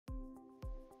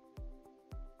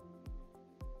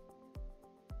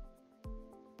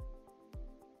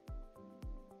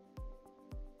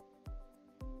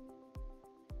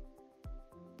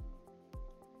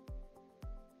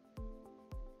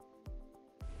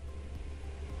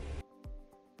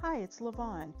Hi, it's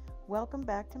Lavon. Welcome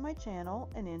back to my channel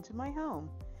and into my home.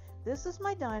 This is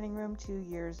my dining room 2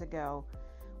 years ago.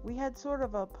 We had sort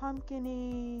of a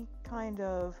pumpkin-y, kind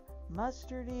of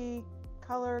mustardy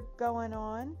color going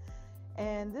on,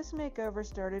 and this makeover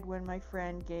started when my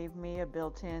friend gave me a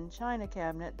built-in china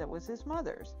cabinet that was his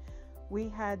mother's. We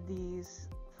had these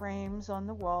frames on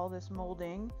the wall, this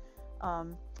molding,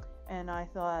 and I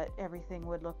thought everything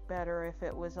would look better if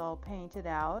it was all painted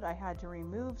out. I had to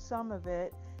remove some of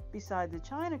it beside the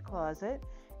china closet,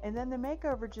 and then the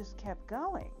makeover just kept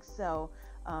going. So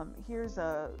here's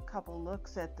a couple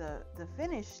looks at the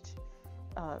finished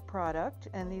product,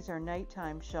 and these are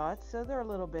nighttime shots, so they're a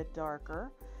little bit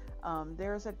darker.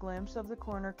 There's a glimpse of the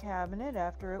corner cabinet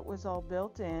after it was all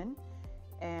built in,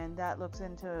 and that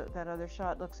other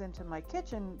shot looks into my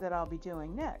kitchen that I'll be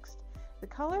doing next. The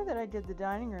color that I did the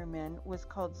dining room in was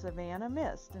called Savannah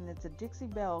Mist, and it's a Dixie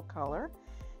Belle color,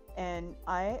 and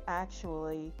I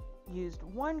actually used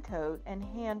one coat and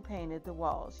hand painted the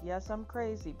walls. Yes, I'm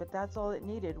crazy, but that's all it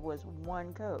needed was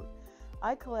one coat.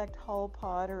 I collect Hull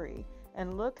pottery,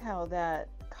 and look how that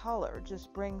color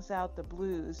just brings out the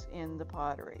blues in the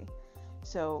pottery.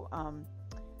 So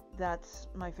that's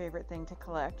my favorite thing to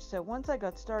collect. So once I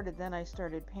got started, then I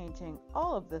started painting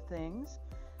all of the things.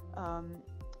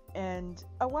 And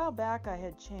a while back I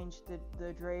had changed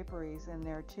the draperies in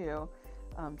there too,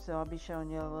 so I'll be showing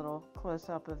you a little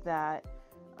close-up of that.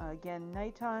 Again,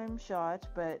 nighttime shot,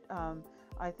 but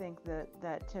I think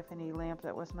that Tiffany lamp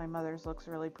that was my mother's looks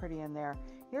really pretty in there.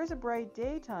 Here's a bright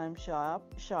daytime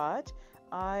shot.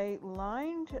 I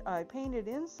painted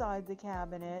inside the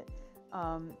cabinet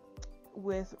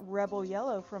with Rebel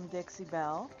Yellow from Dixie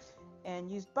Belle,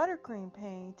 and used buttercream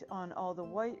paint on all the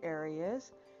white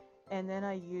areas. And then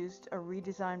I used a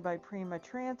redesign by Prima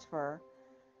transfer.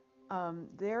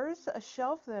 There's a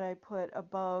shelf that I put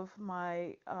above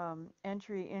my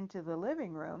entry into the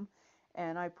living room,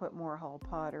 and I put more Hull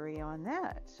pottery on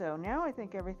that. So now I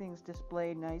think everything's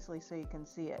displayed nicely so you can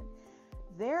see it.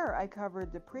 There I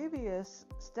covered the previous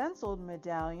stenciled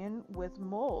medallion with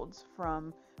molds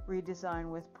from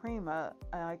Redesign with Prima.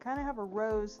 I kind of have a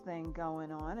rose thing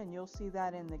going on, and you'll see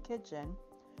that in the kitchen.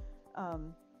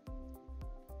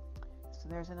 So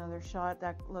there's another shot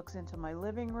that looks into my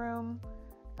living room,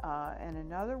 and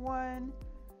another one.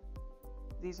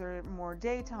 These are more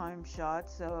daytime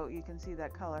shots, so you can see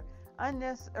that color.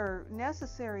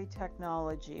 Necessary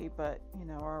technology, but you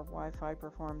know, our Wi-Fi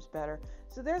performs better.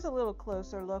 So there's a little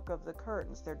closer look of the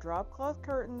curtains. They're drop cloth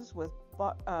curtains with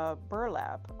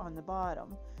burlap on the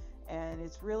bottom, and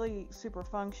it's really super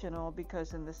functional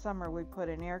because in the summer we put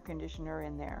an air conditioner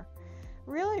in there.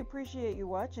 Really appreciate you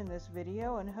watching this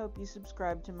video and hope you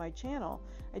subscribe to my channel.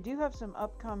 I do have some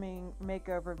upcoming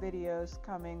makeover videos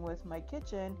coming with my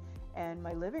kitchen and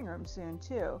my living room soon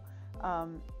too.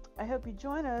 I hope you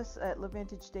join us at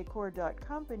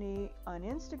lavintagedecor.company, on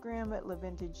Instagram at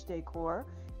lavintagedecor,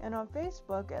 and on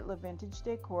Facebook at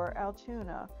lavintagedecor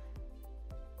Altoona.